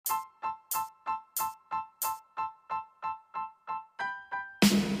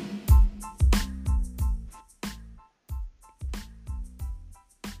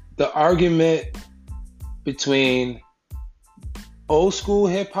the argument between old school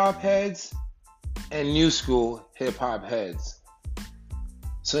hip hop heads and new school hip hop heads.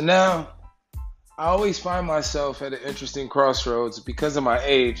 So now I always find myself at an interesting crossroads because of my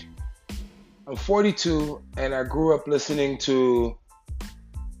age. I'm 42 and I grew up listening to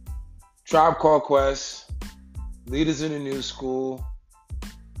Tribe Called Quest, Leaders in the New School,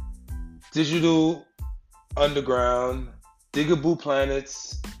 Digital Underground, Digaboo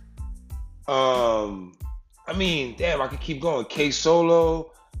Planets. Damn, I could keep going. K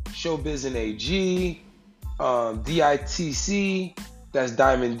Solo, Showbiz and AG, DITC, that's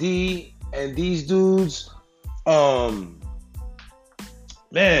Diamond D, and these dudes, um,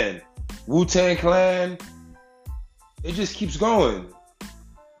 man, Wu Tang Clan. It just keeps going.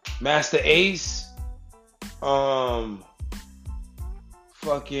 Master Ace, um,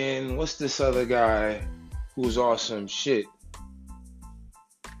 fucking, what's this other guy who's awesome? Shit.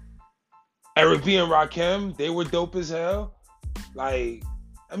 Eric B and Rakim, they were dope as hell. Like,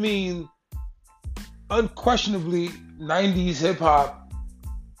 I mean, unquestionably, 90s hip hop,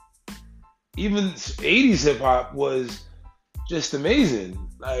 even 80s hip hop was just amazing.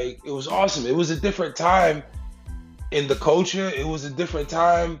 Like, it was awesome. It was a different time in the culture, it was a different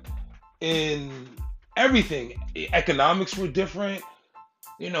time in everything. Economics were different.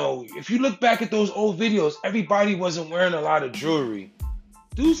 You know, if you look back at those old videos, everybody wasn't wearing a lot of jewelry.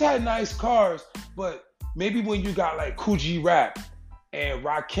 Dudes had nice cars, but maybe when you got like Coogee Rap and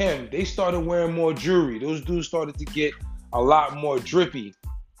Rakim, they started wearing more jewelry. Those dudes started to get a lot more drippy.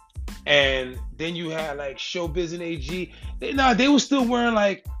 And then you had like Showbiz and AG. They were still wearing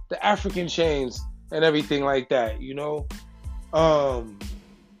like the African chains and everything like that, you know? Um,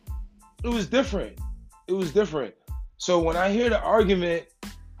 it was different. It was different. So when I hear the argument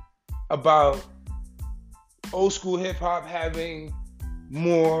about old school hip hop having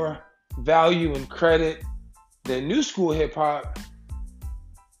more value and credit than new school hip hop,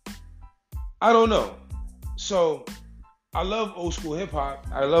 I don't know. So I love old school hip hop.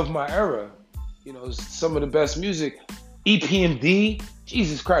 I love my era. You know, some of the best music. EPMD,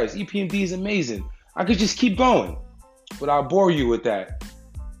 Jesus Christ, EPMD is amazing. I could just keep going, but I'll bore you with that.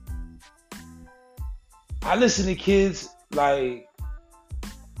 I listen to kids like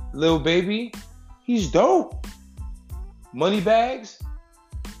Lil Baby. He's dope. Moneybags,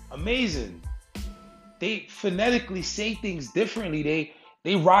 amazing. They phonetically say things differently.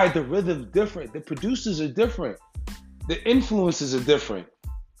 They ride the rhythm different. The producers are different. The influences are different.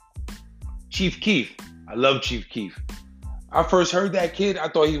 Chief Keef, I love Chief Keef. I first heard that kid, I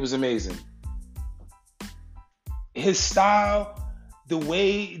thought he was amazing. His style, the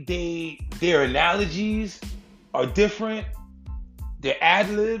way their analogies are different, their ad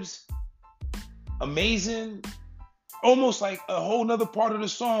libs, amazing. Almost like a whole nother part of the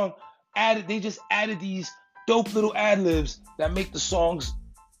song. They just added these dope little ad libs that make the songs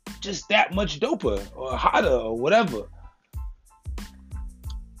just that much doper or hotter or whatever.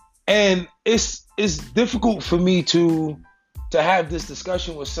 And it's difficult for me to have this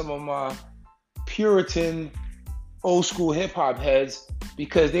discussion with some of my Puritan old school hip hop heads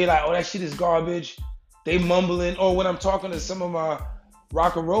because they like, oh, that shit is garbage. They mumbling. Or when I'm talking to some of my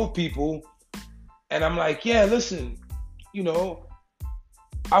rock and roll people, and I'm like, yeah, listen, you know,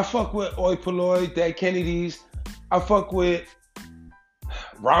 I fuck with Oi Polloi, Dead Kennedys. I fuck with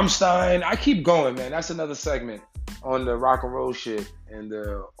Rammstein. I keep going, man. That's another segment on the rock and roll shit and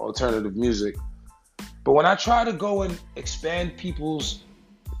the alternative music. But when I try to go and expand people's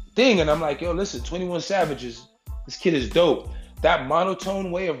thing, and I'm like, yo, listen, 21 Savages, this kid is dope. That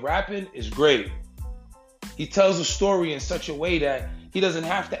monotone way of rapping is great. He tells a story in such a way that he doesn't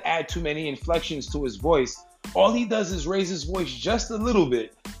have to add too many inflections to his voice. All he does is raise his voice just a little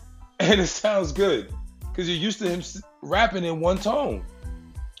bit, and it sounds good because you're used to him rapping in one tone.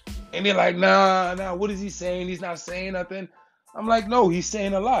 And they're like, nah, what is he saying? He's not saying nothing. I'm like, no, he's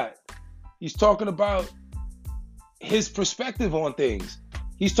saying a lot. He's talking about his perspective on things.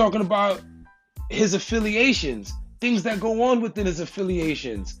 He's talking about his affiliations, things that go on within his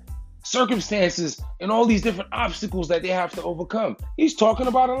affiliations, circumstances, and all these different obstacles that they have to overcome. He's talking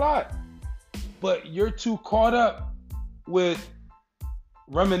about a lot. But you're too caught up with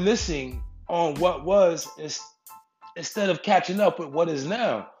reminiscing on what was instead of catching up with what is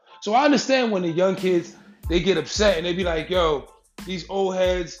now. So I understand when the young kids, they get upset and they be like, yo, these old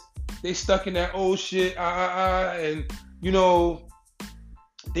heads, they stuck in that old shit, and you know,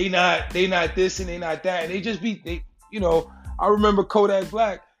 they not this and they not that, and I remember Kodak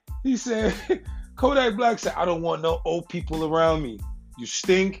Black. He said, Kodak Black said, I don't want no old people around me. You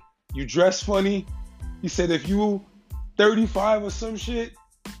stink. You dress funny. He said, if you 35 or some shit,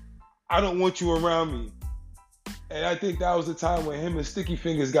 I don't want you around me. And I think that was the time when him and Sticky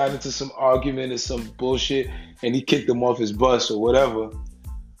Fingers got into some argument and some bullshit, and he kicked him off his bus or whatever.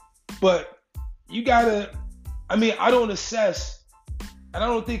 But you gotta, I mean, I don't assess, and I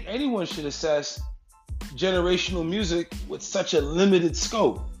don't think anyone should assess generational music with such a limited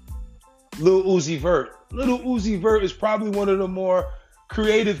scope. Lil Uzi Vert. Lil Uzi Vert is probably one of the more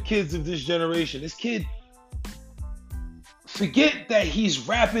creative kids of this generation. This kid, forget that he's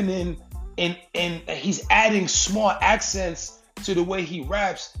rapping and he's adding small accents to the way he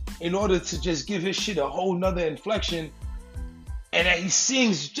raps in order to just give his shit a whole nother inflection, and that he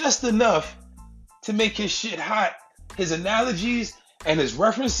sings just enough to make his shit hot. His analogies and his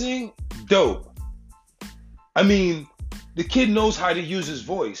referencing, dope. I mean, the kid knows how to use his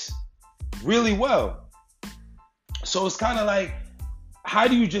voice really well. So it's kind of like, how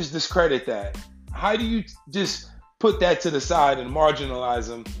do you just discredit that? How do you just put that to the side and marginalize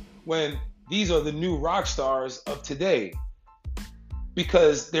them when these are the new rock stars of today?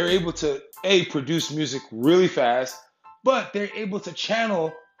 Because they're able to, A, produce music really fast, but they're able to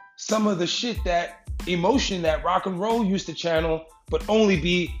channel some of the shit, that emotion that rock and roll used to channel, but only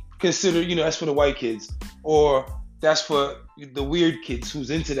be considered, you know, that's for the white kids, or that's for the weird kids who's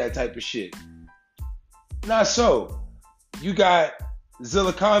into that type of shit. Not so. You got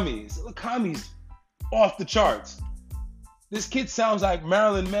Zilla Kami. Zilla Kami's off the charts. This kid sounds like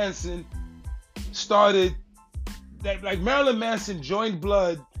Marilyn Manson started, like Marilyn Manson joined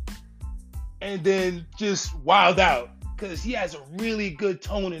blood and then just wild out, because he has a really good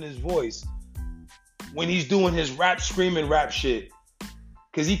tone in his voice when he's doing his rap, screaming rap shit.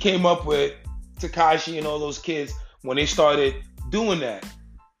 Because he came up with Tekashi and all those kids when they started doing that.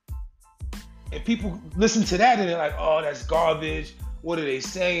 And people listen to that and they're like, oh, that's garbage. What are they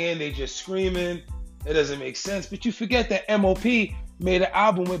saying? They just screaming. It doesn't make sense. But you forget that MOP made an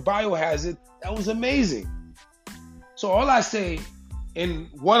album with Biohazard that was amazing. So all I say in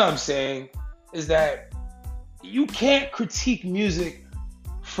what I'm saying is that you can't critique music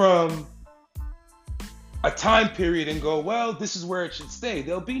from a time period and go, well, this is where it should stay.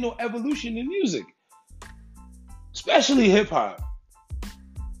 There'll be no evolution in music, especially hip hop.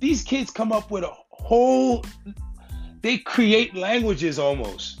 These kids come up with a whole, they create languages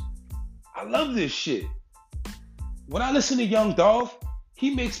almost. I love this shit. When I listen to Young Dolph, he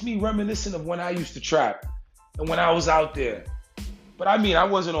makes me reminiscent of when I used to trap and when I was out there. But I mean, I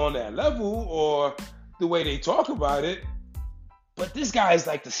wasn't on that level or the way they talk about it. But this guy is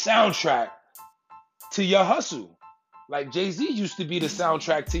like the soundtrack to your hustle. Like Jay-Z used to be the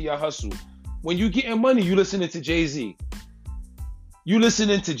soundtrack to your hustle. When you getting money, you listening to Jay-Z. You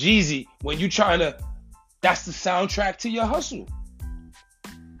listening to Jeezy when you trying to, that's the soundtrack to your hustle.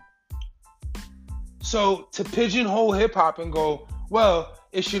 So to pigeonhole hip hop and go, well,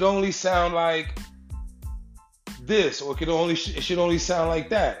 it should only sound like this, or it should only sound like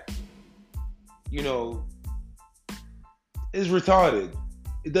that, you know, is retarded.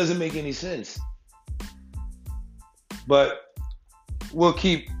 It doesn't make any sense. But we'll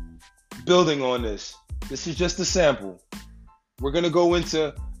keep building on this. This is just a sample. We're going to go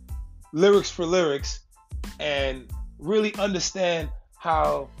into lyrics for lyrics and really understand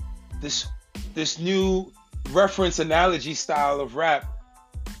how this new reference analogy style of rap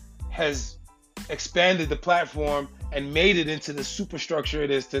has expanded the platform and made it into the superstructure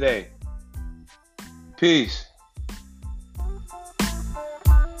it is today. Peace.